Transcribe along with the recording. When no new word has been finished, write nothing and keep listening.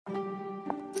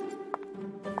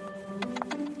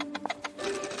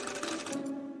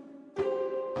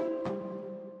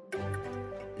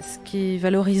qui est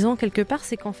valorisant quelque part,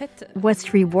 c'est qu'en fait...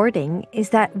 What's rewarding is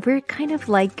that we're kind of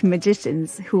like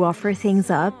magicians who offer things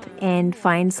up and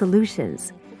find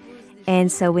solutions. And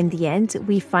so in the end,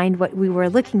 we find what we were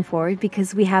looking for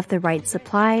because we have the right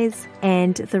supplies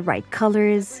and the right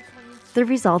colors. The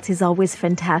result is always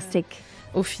fantastic.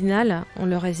 Au final,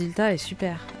 le résultat est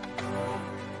super.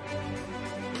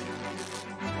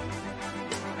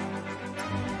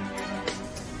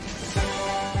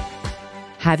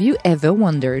 Have you ever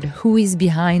wondered who is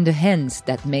behind the hands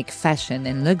that make fashion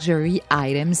and luxury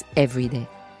items every day?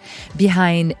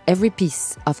 Behind every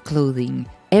piece of clothing,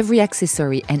 every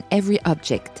accessory and every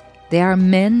object, there are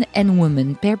men and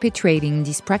women perpetuating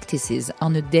these practices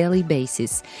on a daily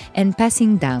basis and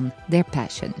passing down their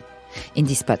passion. In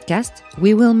this podcast,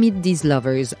 we will meet these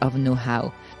lovers of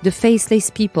know-how, the faceless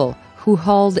people who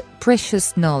hold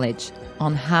precious knowledge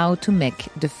on how to make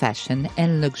the fashion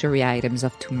and luxury items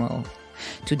of tomorrow.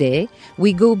 Today,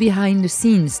 we go behind the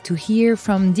scenes to hear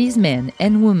from these men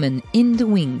and women in the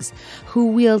wings who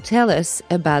will tell us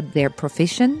about their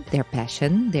profession, their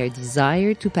passion, their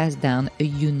desire to pass down a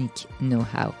unique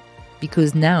know-how.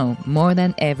 Because now, more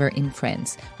than ever in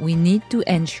France, we need to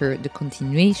ensure the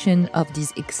continuation of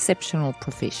these exceptional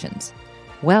professions.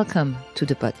 Welcome to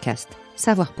the podcast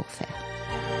Savoir pour Faire.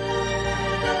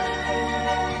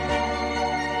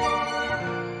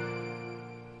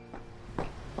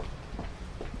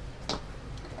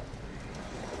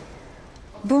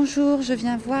 Bonjour, je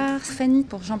viens voir Fanny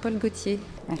pour Jean-Paul Gaultier.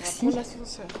 Merci.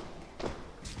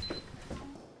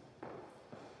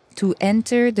 To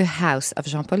enter the house of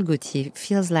Jean-Paul Gaultier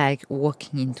feels like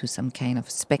walking into some kind of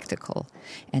spectacle,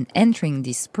 and entering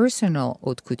this personal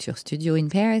haute couture studio in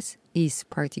Paris is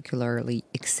particularly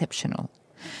exceptional.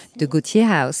 The Gaultier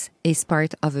House is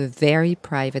part of a very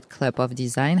private club of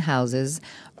design houses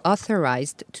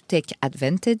authorized to take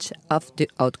advantage of the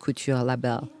Haute Couture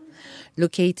label.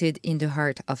 Located in the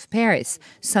heart of Paris,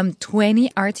 some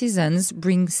 20 artisans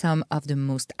bring some of the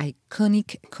most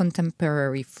iconic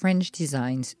contemporary French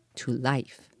designs to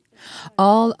life.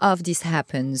 All of this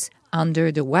happens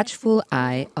under the watchful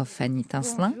eye of Fanny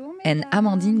Thinsselin and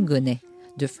Amandine Gonet,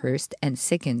 the first and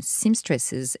second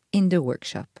seamstresses in the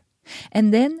workshop.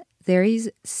 And then there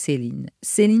is Céline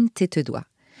Têtedoie.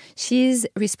 She is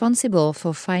responsible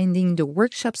for finding the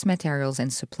workshop's materials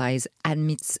and supplies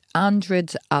amidst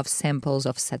hundreds of samples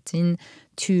of satin,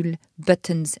 tulle,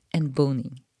 buttons, and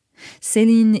boning.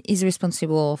 Céline is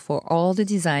responsible for all the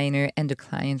designer and the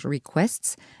client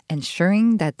requests,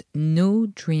 ensuring that no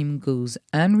dream goes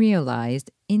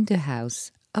unrealized in the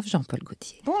house of Jean-Paul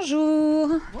Gaultier.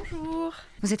 Bonjour. Bonjour.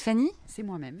 Vous êtes Fanny? C'est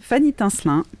moi-même. Fanny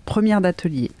Thinsselin, première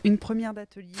d'atelier.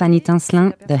 Fanny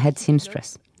Thinsselin, the head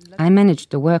seamstress. I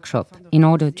managed the workshop in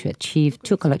order to achieve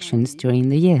 2 collections during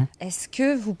the year. Est-ce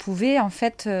que vous pouvez en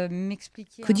fait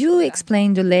m'expliquer? Could you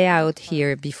explain the layout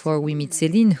here before we meet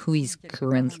Céline, who is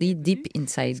currently deep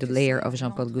inside the layer of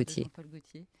Jean-Paul Gaultier?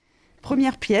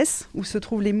 Première pièce où se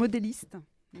trouvent les modélistes.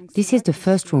 This is the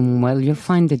first room where you'll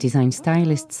find the design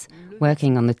stylists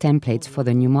working on the templates for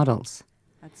the new models.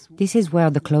 This is where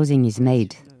the clothing is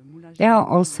made. There are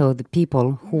also the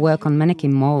people who work on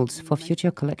mannequin molds for future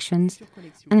collections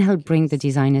and help bring the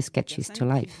designer sketches to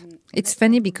life. It's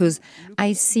funny because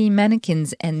I see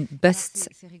mannequins and busts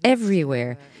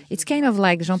everywhere. It's kind of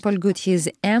like Jean-Paul Gaultier's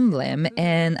emblem,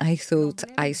 and I thought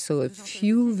I saw a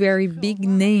few very big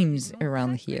names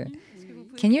around here.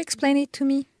 Can you explain it to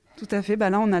me? Tout à fait.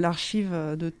 Là, on a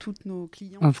l'archive de toutes nos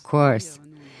clients. Of course.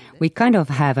 We kind of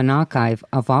have an archive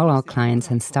of all our clients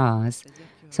and stars.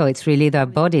 So it's really their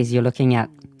bodies you're looking at,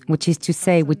 which is to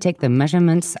say we take the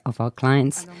measurements of our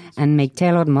clients and make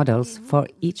tailored models for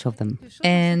each of them.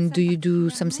 And do you do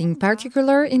something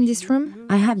particular in this room?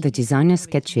 I have the designer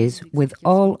sketches with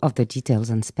all of the details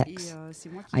and specs.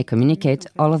 I communicate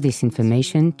all of this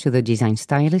information to the design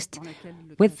stylist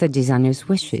with the designer's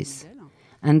wishes,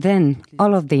 and then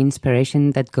all of the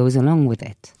inspiration that goes along with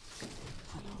it.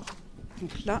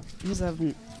 Donc là, nous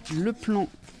avons le plan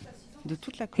de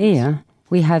toute la collection. Here,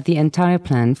 we have the entire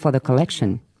plan for the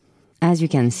collection. As you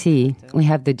can see, we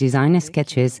have the designer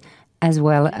sketches as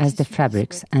well as the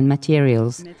fabrics and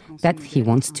materials that he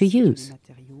wants to use.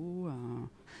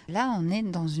 Là, on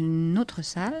est dans une autre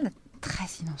salle, très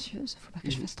silencieuse. Faut pas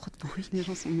que je fasse trop de bruit. Les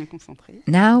gens sont bien concentrés.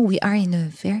 Now we are in a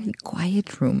very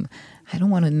quiet room. I don't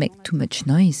want to make too much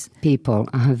noise. People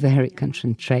are very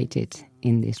concentrated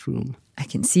in this room. I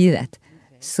can see that.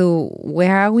 So,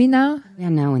 where are we now? We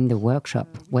are now in the workshop,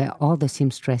 where all the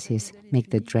seamstresses make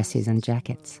the dresses and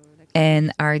jackets.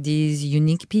 And are these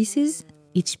unique pieces?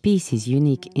 Each piece is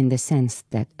unique in the sense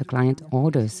that a client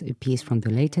orders a piece from the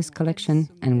latest collection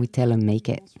and we tell them make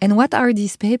it. And what are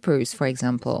these papers, for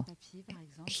example?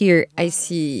 Here, I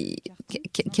see.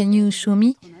 Can you show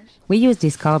me? We use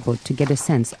this cardboard to get a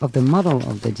sense of the model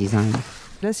of the design.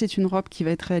 Là, c'est une robe qui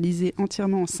va être réalisée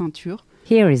entièrement en ceinture.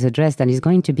 Here is a dress that is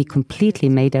going to be completely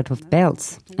made out of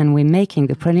belts, and we're making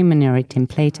the preliminary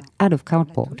template out of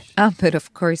cardboard. Ah, but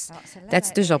of course,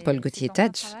 that's the Jean-Paul Gaultier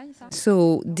touch.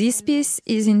 So this piece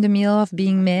is in the middle of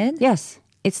being made? Yes,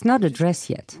 it's not a dress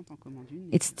yet.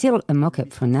 It's still a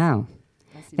mock-up for now.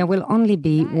 There will only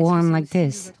be worn like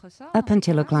this, up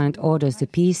until a client orders the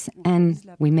piece and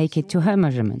we make it to her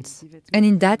measurements. And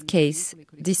in that case,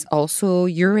 this also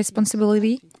your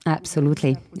responsibility?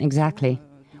 Absolutely, exactly.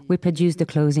 We produce the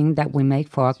clothing that we make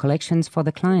for our collections for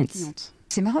the clients.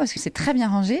 C'est marrant parce que c'est très bien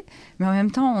rangé, mais en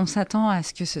même temps, on s'attend à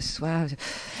ce que ce soit...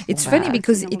 It's funny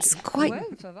because it's quite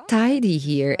tidy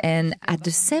here, and at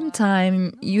the same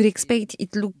time, you'd expect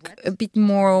it look a bit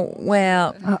more,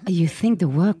 well... You think the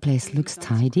workplace looks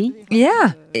tidy?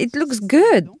 Yeah, it looks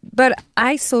good, but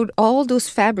I thought all those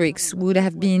fabrics would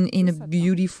have been in a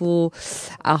beautiful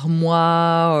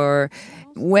armoire or...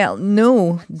 Well,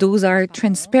 no, those are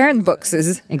transparent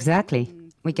boxes. Exactly.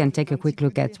 We can take a quick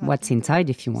look at what's inside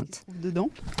if you want. Dedans,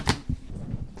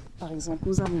 par exemple,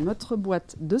 nous avons notre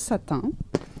boîte de satin.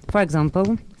 For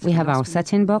example, we have our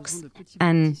satin box,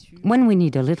 and when we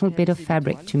need a little bit of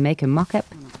fabric to make a mock-up,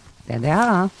 there they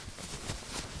are.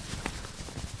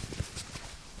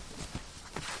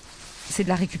 C'est de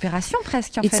la récupération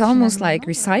presque, en fait. It's almost like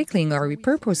recycling or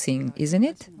repurposing, isn't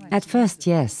it? At first,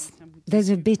 yes. There's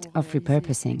a bit of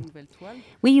repurposing.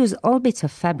 We use all bits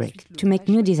of fabric to make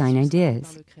new design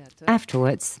ideas.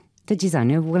 Afterwards, the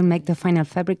designer will make the final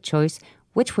fabric choice,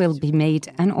 which will be made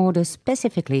and ordered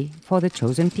specifically for the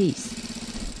chosen piece.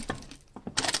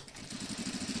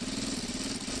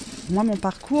 Moi, mon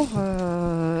parcours,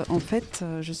 en fait,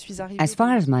 je suis arrivée... As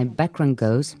far as my background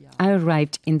goes, I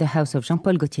arrived in the House of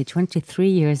Jean-Paul Gaultier 23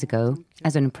 years ago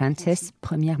as an apprentice,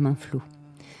 première main floue.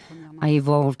 I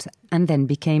evolved and then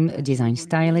became a design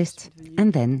stylist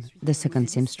and then the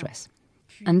second seamstress.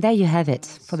 And there you have it.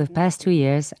 For the past 2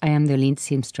 years, I am the lead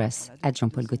seamstress at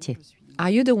Jean-Paul Gaultier.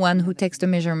 Are you the one who takes the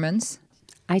measurements?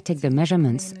 I take the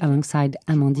measurements alongside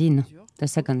Amandine, the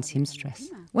second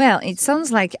seamstress. Well, it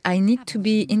sounds like I need to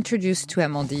be introduced to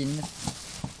Amandine.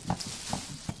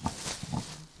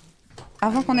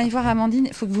 Avant qu'on aille voir Amandine,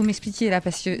 il faut que vous m'expliquiez là,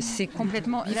 parce que c'est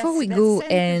complètement... Before we go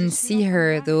and see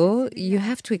her, though, you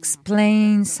have to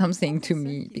explain something to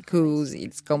me, because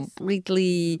it's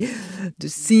completely... The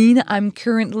scene I'm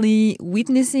currently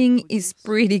witnessing is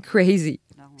pretty crazy.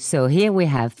 So here we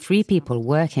have 3 people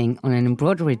working on an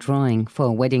embroidery drawing for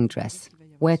a wedding dress.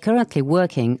 We're currently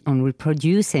working on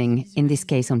reproducing, in this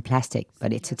case on plastic,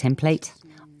 but it's a template,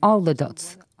 all the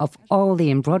dots of all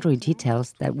the embroidery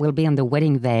details that will be on the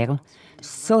wedding veil,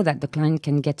 so that the client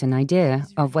can get an idea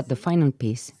of what the final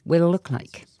piece will look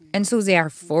like. And so there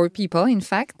are 4 people, in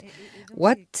fact.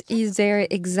 What is their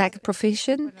exact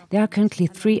profession? There are currently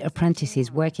 3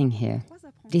 apprentices working here.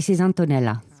 This is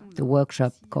Antonella, the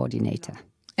workshop coordinator.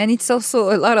 And it's also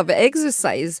a lot of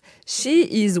exercise.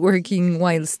 She is working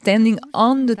while standing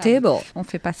on the table. On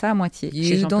fait pas ça à moitié.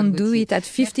 You don't do it at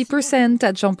 50%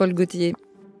 at Jean-Paul Gaultier.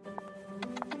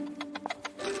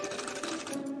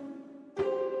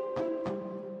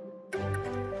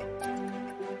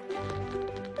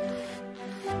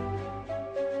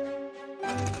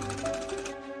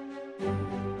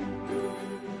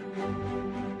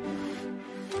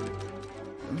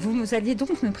 Vous alliez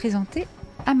donc me présenter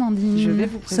Amandine. Je vais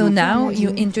vous présenter So now Amandine. you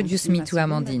introduce me to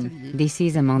Amandine. This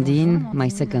is Amandine, my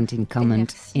second in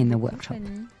command in the workshop.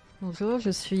 Bonjour,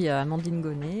 je suis Amandine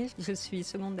Gonet. Je suis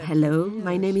seconde. Hello,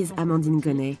 my name is Amandine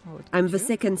Gonet. I'm the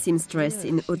second seamstress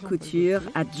in Haute Couture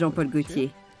at Jean-Paul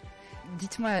Gaultier.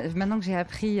 Dites-moi, maintenant que j'ai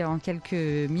appris en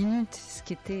quelques minutes ce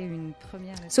qu'était une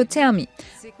première... So tell me,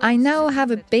 I now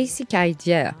have a basic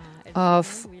idea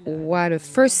of what a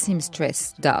first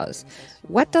seamstress does.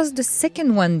 What does the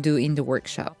second one do in the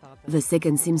workshop? The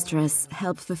second seamstress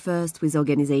helps the first with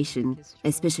organization,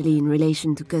 especially in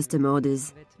relation to custom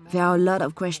orders. There are a lot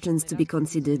of questions to be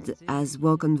considered as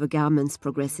work on the garments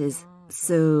progresses.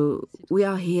 So we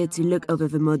are here to look over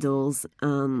the models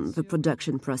and the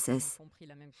production process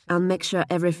and make sure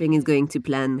everything is going to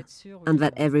plan and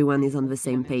that everyone is on the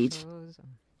same page.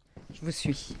 Je vous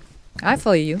suis. I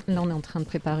follow you. Là, on est en train de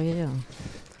préparer.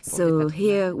 So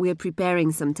here we are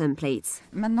preparing some templates.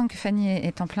 Maintenant que Fanny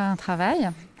est en plein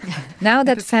travail. Now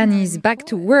that Fanny is back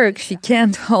to work, she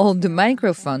can't hold the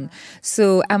microphone.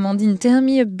 So Amandine, tell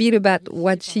me a bit about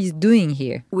what she's doing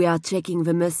here. We are checking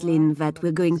the muslin that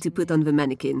we're going to put on the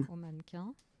mannequin.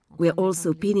 We're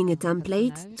also pinning a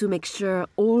template to make sure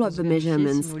all of the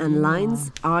measurements and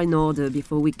lines are in order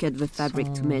before we cut the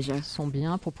fabric to measure. Sont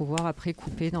bien pour pouvoir après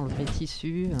couper dans le vrai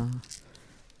tissu.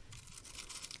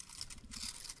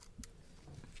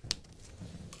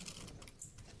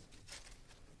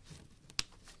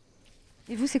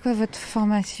 Et vous, c'est quoi votre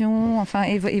formation, enfin,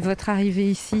 et votre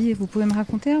arrivée ici? Vous pouvez me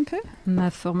raconter un peu?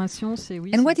 Ma formation, c'est oui.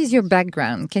 And what is your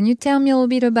background? Can you tell me a little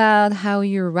bit about how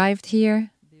you arrived here?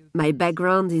 My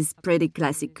background is pretty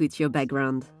classic couture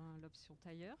background.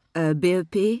 A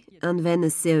BEP and then a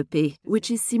CEP, which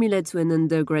is similar to an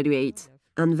undergraduate,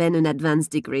 and then an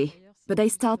advanced degree. But I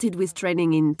started with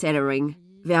training in tailoring.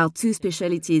 There are two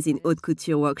specialties in haute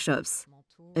couture workshops,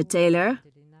 a tailor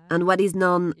and what is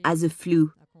known as a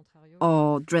flou,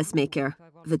 or dressmaker.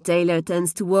 The tailor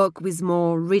tends to work with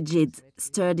more rigid,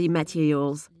 sturdy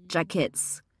materials,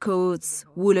 jackets, coats,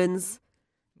 woolens.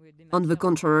 On the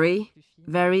contrary,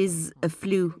 there is a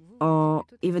flou, or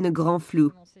even a grand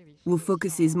flou, who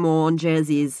focuses more on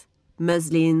jerseys,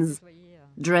 muslins,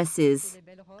 dresses,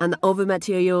 and other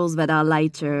materials that are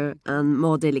lighter and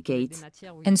more delicate.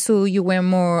 And so you were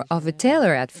more of a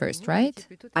tailor at first, right?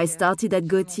 I started at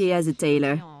Gaultier as a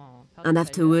tailor, and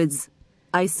afterwards,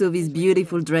 I saw these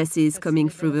beautiful dresses coming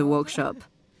through the workshop.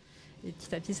 Et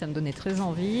petit à petit, ça me donnait très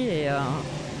envie. Et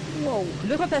wow,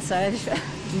 le repassage.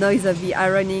 Noise of the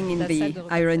ironing in the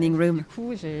ironing room. Du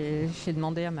coup, j'ai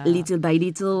demandé à ma... Little by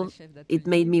little, it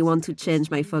made me want to change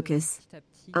my focus.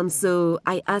 And so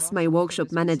I asked my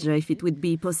workshop manager if it would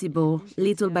be possible,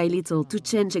 little by little, to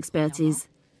change expertise.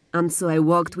 And so I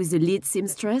worked with the lead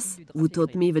seamstress, who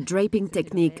taught me the draping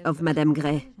technique of Madame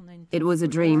Gray. It was a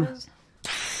dream.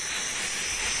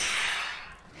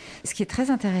 Ce qui est très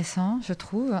intéressant, je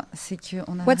trouve, c'est que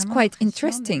on a What's quite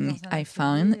interesting, I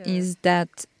found, is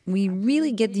that we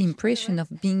really get the impression of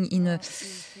being in a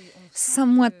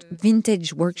somewhat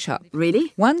vintage workshop.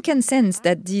 Really? One can sense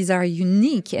that these are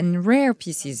unique and rare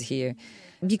pieces here,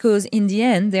 because in the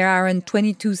end, there aren't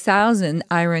 22,000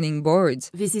 ironing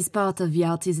boards. This is part of the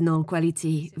artisanal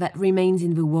quality that remains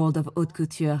in the world of haute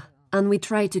couture. And we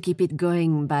try to keep it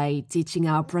going by teaching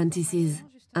our apprentices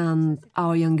and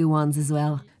our younger ones as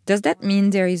well. Does that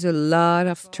mean there is a lot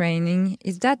of training?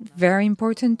 Is that very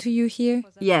important to you here?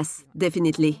 Yes,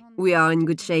 definitely. We are in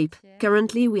good shape.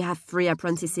 Currently, we have 3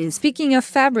 apprentices. Speaking of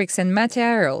fabrics and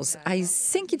materials, I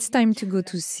think it's time to go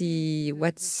to see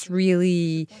what's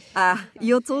really...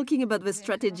 You're talking about the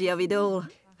strategy of it all.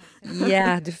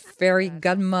 Yeah, the fairy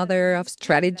godmother of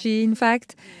strategy, in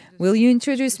fact. Will you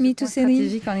introduce me to Céline?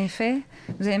 Stratégique, en effet.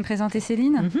 Vous allez me présenter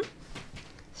Céline?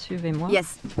 Suivez-moi.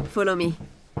 Yes, follow me.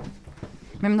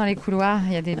 Même dans les couloirs,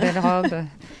 il y a des belles robes.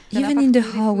 Even in the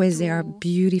hallways, there are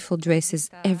beautiful dresses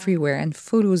everywhere and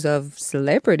photos of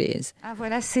celebrities. Ah,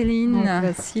 voilà Céline.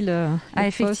 Voici le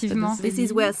effectivement. This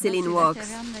is where Céline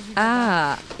walks.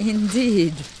 Ah,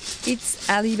 indeed. It's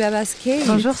Alibaba's cave.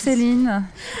 Bonjour Céline.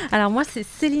 Alors moi, c'est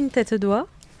Céline Têtedoie.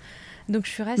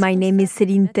 My name is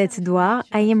Céline Têtedoie.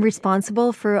 I am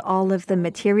responsible for all of the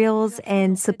materials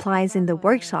and supplies in the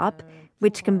workshop,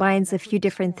 which combines a few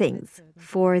different things.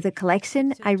 For the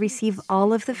collection, I receive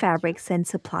all of the fabrics and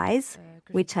supplies,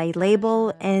 which I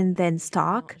label and then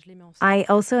stock. I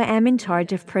also am in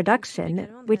charge of production,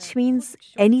 which means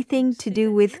anything to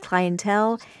do with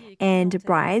clientele and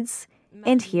brides.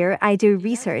 And here I do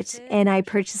research and I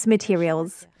purchase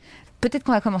materials. Peut-être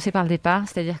qu'on va commencer par le départ,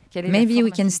 c'est-à-dire maybe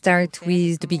we can start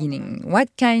with the beginning. What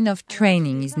kind of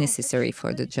training is necessary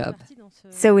for the job?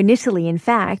 So initially, in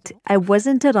fact, I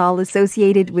wasn't at all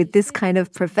associated with this kind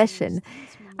of profession.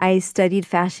 I studied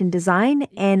fashion design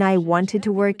and I wanted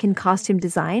to work in costume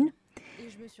design.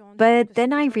 But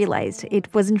then I realized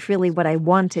it wasn't really what I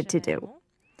wanted to do.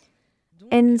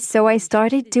 And so I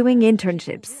started doing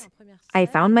internships. I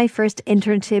found my first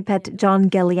internship at John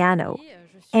Galliano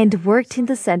and worked in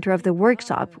the center of the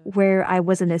workshop where I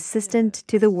was an assistant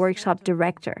to the workshop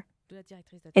director.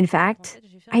 In fact,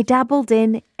 I dabbled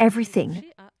in everything.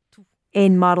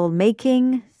 In model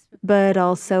making, but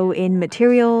also in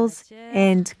materials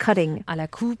and cutting. À la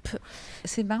coupe.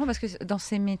 C'est marrant parce que dans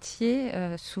ces métiers,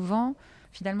 souvent,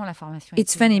 finalement, la formation...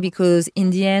 It's funny because in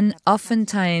the end,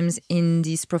 oftentimes in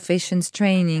these professions,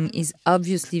 training is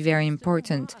obviously very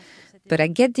important. But I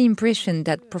get the impression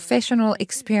that professional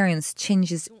experience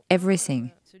changes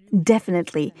everything.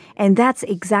 Definitely. And that's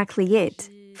exactly it.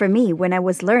 For me, when I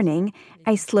was learning,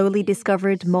 I slowly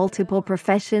discovered multiple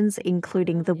professions,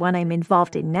 including the one I'm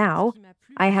involved in now.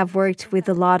 I have worked with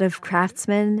a lot of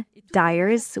craftsmen,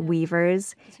 dyers,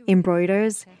 weavers,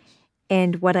 embroiders,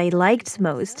 and what I liked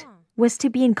most was to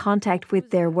be in contact with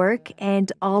their work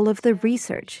and all of the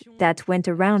research that went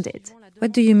around it.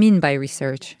 What do you mean by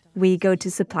research? We go to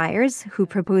suppliers who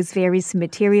propose various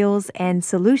materials and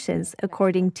solutions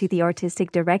according to the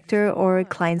artistic director or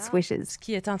client's wishes. Ce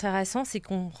qui est intéressant, c'est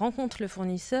qu'on rencontre le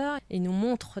fournisseur et nous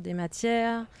montre des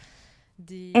matières.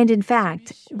 And in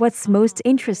fact, what's most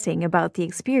interesting about the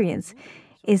experience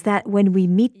is that when we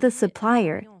meet the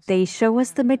supplier, they show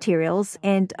us the materials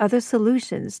and other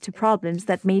solutions to problems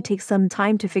that may take some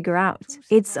time to figure out.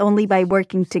 It's only by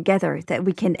working together that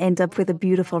we can end up with a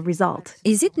beautiful result.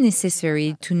 Is it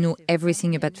necessary to know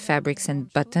everything about fabrics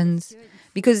and buttons?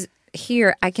 Because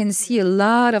here I can see a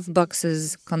lot of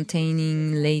boxes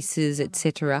containing laces,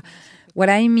 etc. What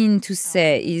I mean to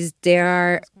say is there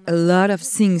are a lot of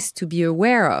things to be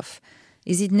aware of.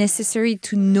 Is it necessary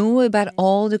to know about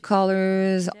all the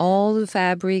colors, all the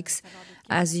fabrics,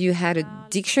 as you had a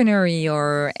dictionary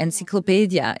or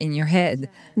encyclopedia in your head?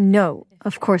 No,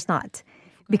 of course not.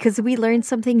 Because we learn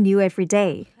something new every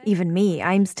day. Even me,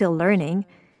 I'm still learning.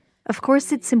 Of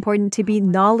course, it's important to be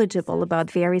knowledgeable about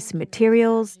various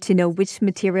materials, to know which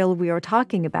material we are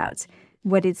talking about,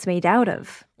 what it's made out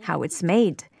of, how it's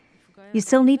made. You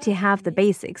still need to have the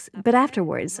basics, but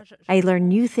afterwards, I learn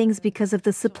new things because of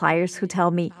the suppliers who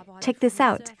tell me, check this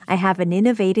out, I have an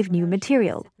innovative new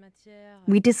material.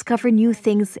 We discover new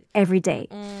things every day.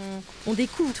 On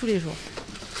découvre tous les jours.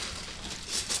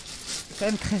 C'est quand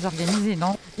même très organisé,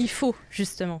 non? Il faut,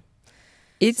 justement.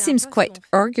 It seems quite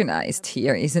organized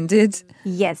here, isn't it?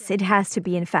 Yes, it has to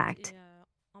be, in fact.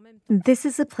 This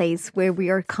is a place where we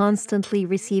are constantly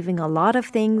receiving a lot of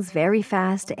things very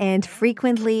fast and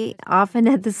frequently, often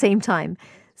at the same time.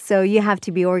 So you have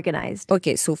to be organized.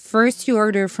 Okay, so first you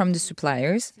order from the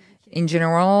suppliers. In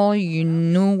general, you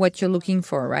know what you're looking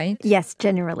for, right? Yes,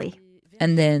 generally.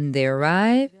 And then they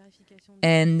arrive,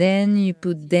 and then you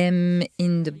put them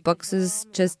in the boxes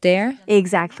just there?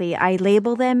 Exactly. I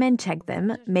label them and check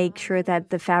them, make sure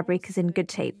that the fabric is in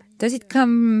good shape. Does it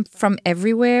come from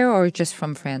everywhere or just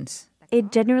from France?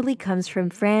 It generally comes from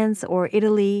France or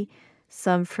Italy,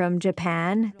 some from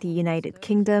Japan, the United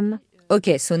Kingdom.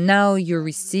 Okay, so now you're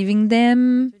receiving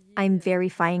them. I'm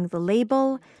verifying the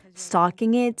label,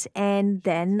 stocking it, and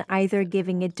then either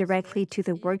giving it directly to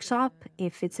the workshop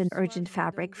if it's an urgent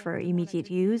fabric for immediate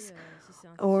use,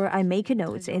 or I make a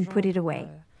note and put it away.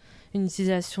 Une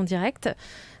utilisation directe,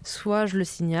 soit je le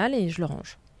signale et je le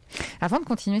range. Avant de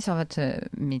continuer sur votre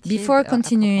métier, Before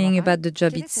continuing about the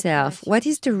job itself, what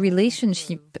is the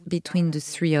relationship between the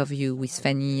three of you with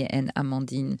Fanny and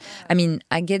Amandine? I mean,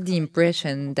 I get the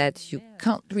impression that you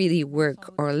can't really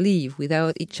work or live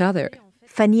without each other.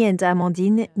 Fanny and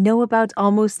Amandine know about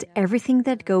almost everything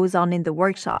that goes on in the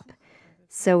workshop.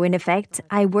 So in effect,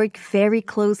 I work very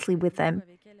closely with them.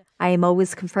 I am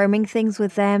always confirming things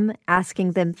with them,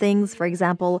 asking them things, for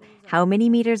example, how many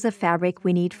meters of fabric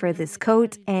we need for this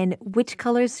coat and which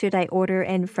colors should I order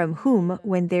and from whom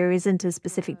when there isn't a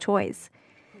specific choice.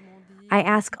 I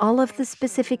ask all of the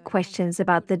specific questions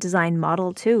about the design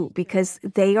model too, because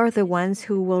they are the ones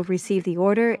who will receive the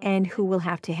order and who will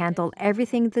have to handle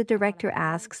everything the director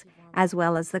asks, as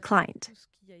well as the client.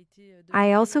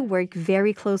 I also work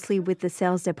very closely with the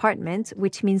sales department,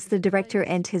 which means the director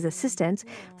and his assistant,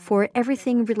 for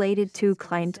everything related to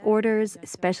client orders,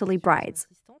 especially brides.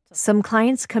 Some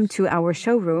clients come to our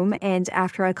showroom and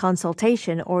after a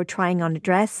consultation or trying on a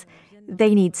dress,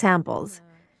 they need samples.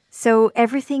 So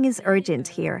everything is urgent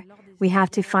here. We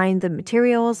have to find the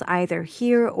materials either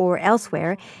here or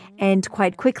elsewhere, and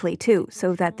quite quickly too,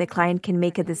 so that the client can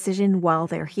make a decision while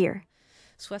they're here.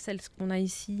 Soit celle qu'on a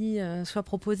ici, soit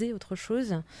proposer autre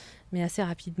chose, mais assez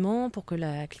rapidement pour que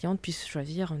la cliente puisse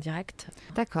choisir en direct.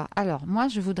 D'accord. Alors, moi,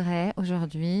 je voudrais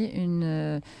aujourd'hui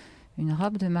une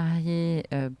robe de mariée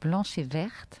blanche et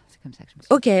verte. C'est comme ça que je me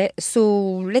suis... Okay,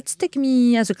 so let's take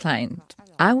me as a client.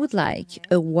 I would like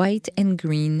a white and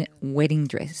green wedding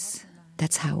dress.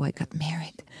 That's how I got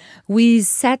married. With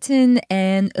satin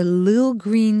and a little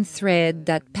green thread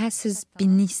that passes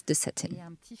beneath the satin.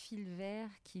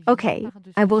 Okay,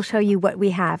 I will show you what we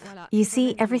have. You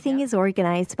see, everything is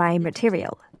organized by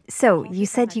material. So, you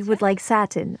said you would like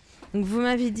satin. Donc vous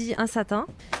m'avez dit un satin.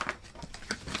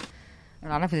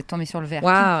 Alors là, vous êtes tombé sur le vert.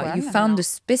 Wow, you found the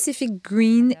specific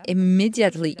green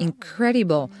immediately.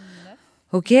 Incredible.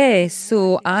 Okay,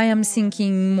 so I am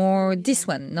thinking more this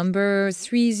one, number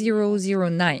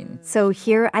 3009. So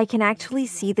here I can actually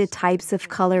see the types of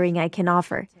coloring I can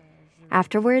offer.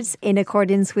 Afterwards, in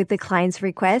accordance with the client's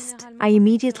request, I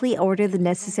immediately order the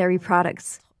necessary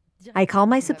products. I call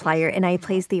my supplier and I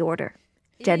place the order.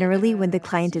 Generally, when the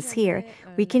client is here,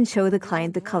 we can show the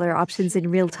client the color options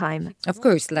in real time. Of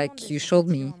course, like you showed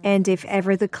me. And if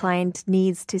ever the client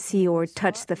needs to see or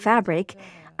touch the fabric,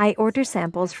 I order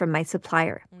samples from my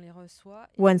supplier.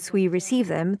 Once we receive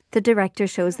them, the director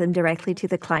shows them directly to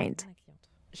the client.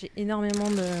 J'ai énormément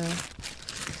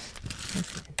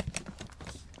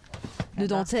de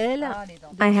dentelles.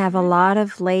 I have a lot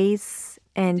of lace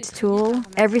and tulle.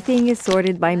 Everything is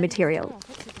sorted by material.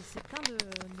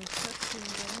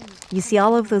 You see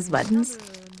all of those buttons?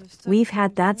 We've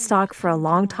had that stock for a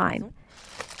long time.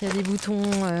 Il y a des boutons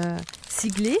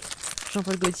siglés,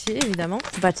 Jean-Paul Gaultier évidemment.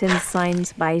 Buttons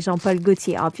signed by Jean-Paul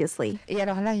Gaultier, obviously. Et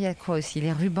alors là, il y a quoi aussi?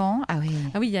 Les rubans? Ah oui.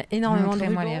 Ah oui, il y a énormément de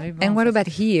Montrez-moi les rubans. rubans. And what about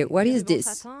here? What is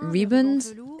this?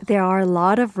 Ribbons? There are a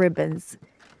lot of ribbons.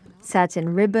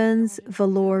 Satin ribbons,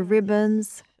 velour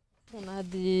ribbons. On a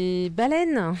des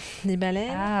baleines.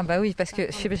 Ah bah oui, parce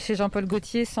que chez Jean-Paul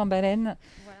Gaultier, sans baleine.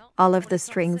 All of the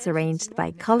strings arranged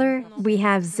by color. We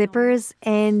have zippers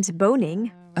and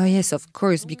boning. Oh yes, of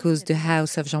course, because the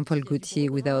House of Jean-Paul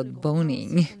Gaultier without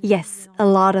boning. Yes, a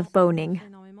lot of boning.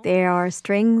 There are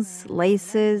strings,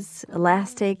 laces,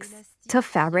 elastics, tough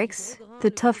fabrics.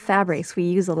 The tough fabrics we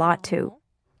use a lot too.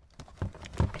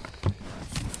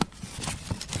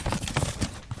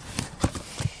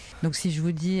 Donc si je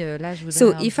vous dis, là, je voudrais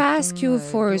So un if I ask bouton, you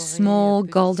for a doré, small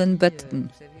petit, golden button,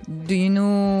 do you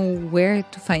know where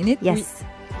to find it? Yes.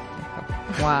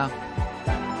 Wow.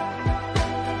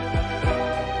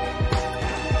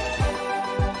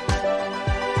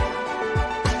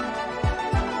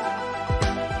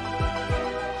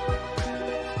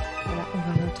 Voilà, on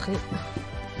va montrer.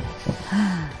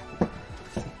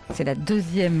 C'est la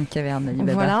deuxième caverne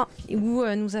d'Alibaba. Voilà, où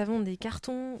nous avons des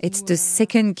cartons. It's the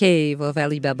second cave of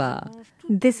Alibaba.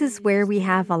 This is where we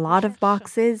have a lot of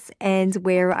boxes and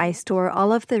where I store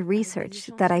all of the research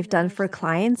that I've done for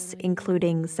clients,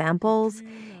 including samples,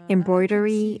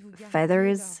 embroidery,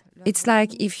 feathers. It's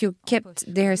like if you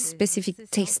kept their specific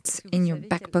tastes in your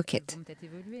back pocket.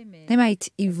 They might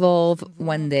evolve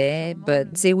one day,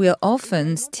 but they will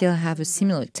often still have a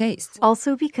similar taste.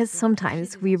 Also because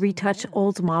sometimes we retouch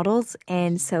old models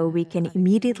and so we can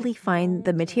immediately find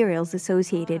the materials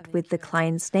associated with the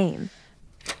client's name.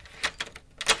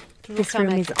 This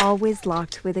room is always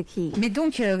locked with a key. Mais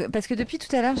donc, parce que depuis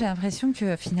tout à l'heure, j'ai l'impression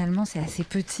que finalement, c'est assez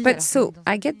petit. But so,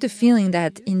 I get the feeling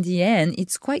that in the end,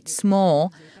 it's quite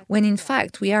small, when in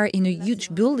fact we are in a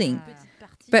huge building.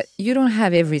 But you don't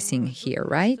have everything here,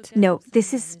 right? No,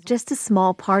 this is just a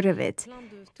small part of it.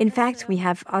 In fact, we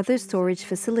have other storage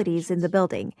facilities in the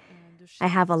building. I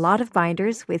have a lot of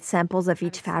binders with samples of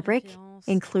each fabric,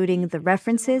 including the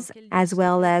references, as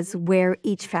well as where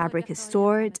each fabric is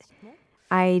stored.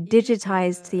 I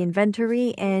digitized the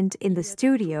inventory, and in the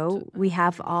studio, we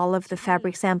have all of the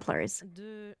fabric samplers.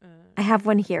 I have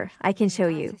one here. I can show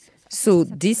you. So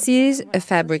this is a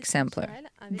fabric sampler.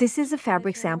 This is a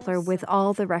fabric sampler with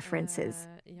all the references,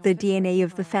 the DNA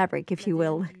of the fabric, if you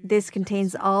will. This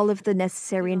contains all of the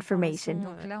necessary information.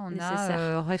 Donc là, on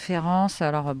a référence,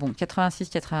 alors bon,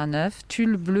 86-89,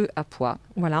 tulle bleu à pois.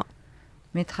 Voilà.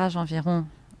 Métrage environ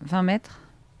 20 mètres.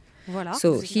 Voilà.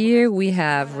 So here we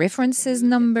have references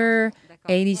number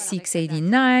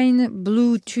 8689,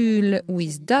 blue tulle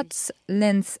with dots,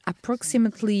 length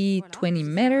approximately 20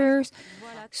 meters.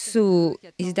 So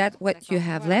is that what you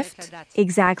have left?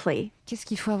 Exactly. Qu'est-ce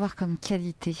qu'il faut avoir comme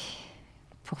qualité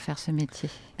pour faire ce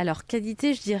métier? Alors,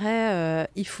 qualité, je dirais,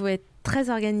 il faut être très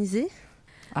organisé.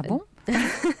 Ah bon?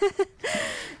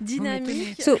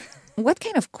 Dynamique. So what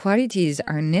kind of qualities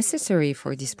are necessary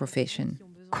for this profession?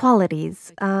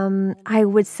 Qualities. I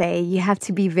would say you have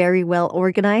to be very well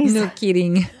organized. No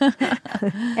kidding.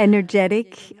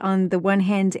 Energetic. On the one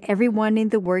hand, everyone in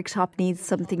the workshop needs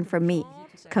something from me,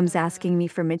 comes asking me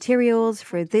for materials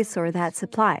for this or that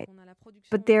supply.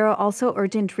 But there are also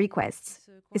urgent requests,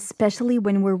 especially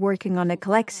when we're working on a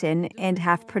collection and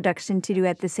have production to do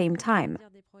at the same time.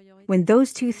 When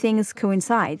those two things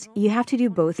coincide, you have to do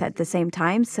both at the same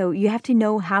time, so you have to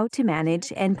know how to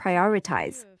manage and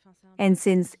prioritize. And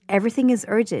since everything is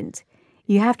urgent,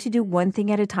 you have to do one thing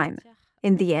at a time.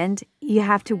 In the end, you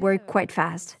have to work quite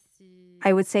fast.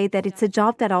 I would say that it's a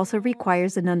job that also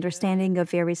requires an understanding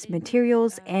of various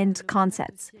materials and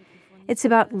concepts. It's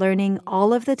about learning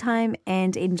all of the time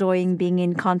and enjoying being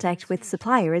in contact with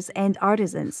suppliers and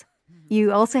artisans.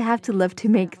 You also have to love to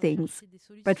make things.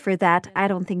 But for that, I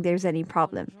don't think there's any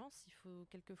problem.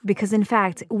 Because in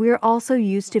fact, we're also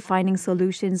used to finding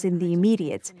solutions in the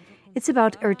immediate. It's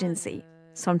about urgency.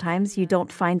 Sometimes you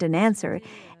don't find an answer,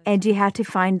 and you have to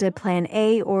find a plan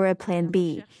A or a plan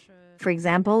B. For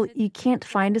example, you can't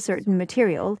find a certain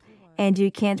material, and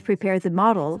you can't prepare the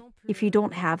model if you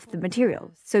don't have the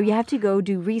material. So you have to go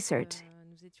do research.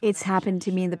 It's happened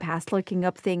to me in the past looking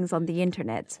up things on the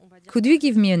internet. Could you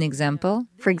give me an example?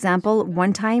 For example,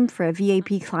 one time for a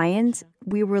VIP client,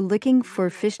 we were looking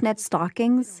for fishnet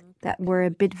stockings that were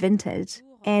a bit vintage,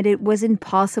 and it was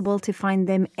impossible to find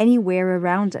them anywhere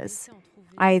around us,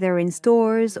 either in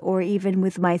stores or even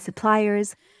with my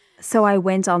suppliers. So I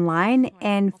went online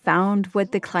and found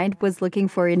what the client was looking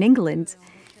for in England.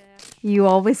 You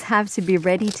always have to be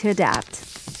ready to adapt.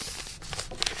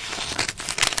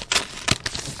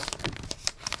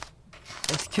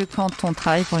 Est-ce que quand on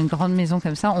travaille pour une grande maison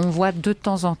comme ça, on voit de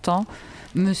temps en temps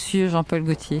Monsieur Jean-Paul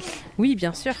Gaultier? Oui,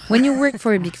 bien sûr. When you work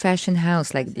for a big fashion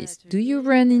house like this, do you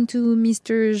run into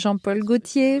Mr. Jean-Paul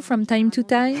Gaultier from time to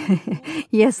time?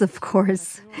 Yes, of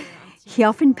course. He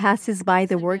often passes by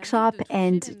the workshop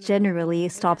and generally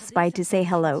stops by to say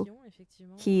hello.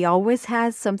 He always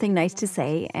has something nice to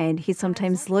say, and he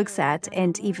sometimes looks at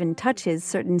and even touches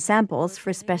certain samples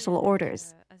for special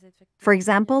orders. For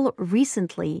example,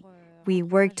 recently, we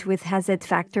worked with Hazet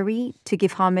Factory to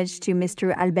give homage to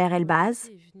Mr. Albert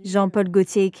Elbaz. Jean-Paul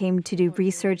Gaultier came to do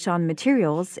research on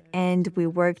materials, and we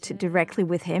worked directly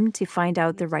with him to find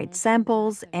out the right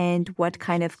samples and what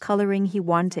kind of coloring he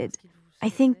wanted. I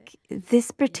think this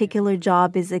particular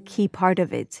job is a key part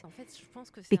of it,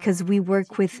 because we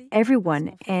work with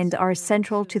everyone and are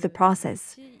central to the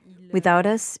process. Without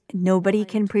us, nobody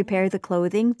can prepare the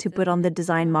clothing to put on the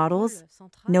design models,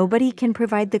 nobody can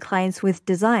provide the clients with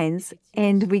designs,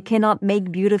 and we cannot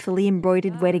make beautifully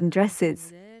embroidered wedding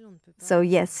dresses. So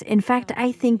yes, in fact,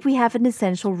 I think we have an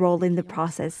essential role in the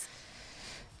process.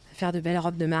 Faire de belles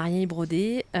robes de mariée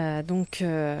brodées, donc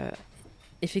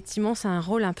effectivement, c'est un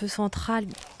rôle un peu central.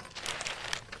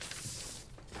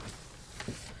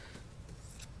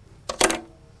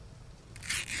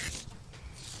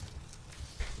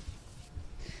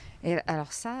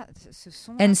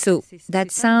 And so, that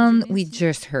sound we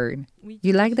just heard,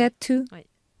 you like that too?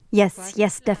 Yes,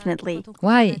 definitely.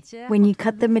 Why? When you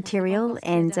cut the material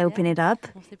and open it up,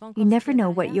 you never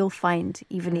know what you'll find,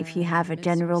 even if you have a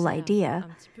general idea.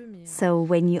 So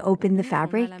when you open the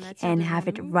fabric and have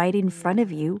it right in front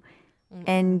of you,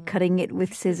 and cutting it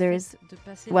with scissors,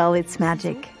 well, it's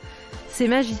magic. C'est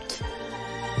magique.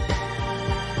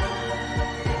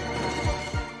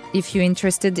 If you're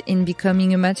interested in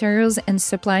becoming a materials and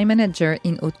supply manager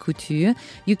in Haute Couture,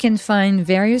 you can find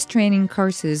various training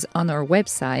courses on our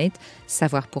website,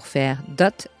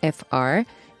 savoir-pour-faire.fr,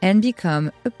 and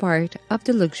become a part of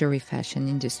the luxury fashion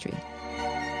industry.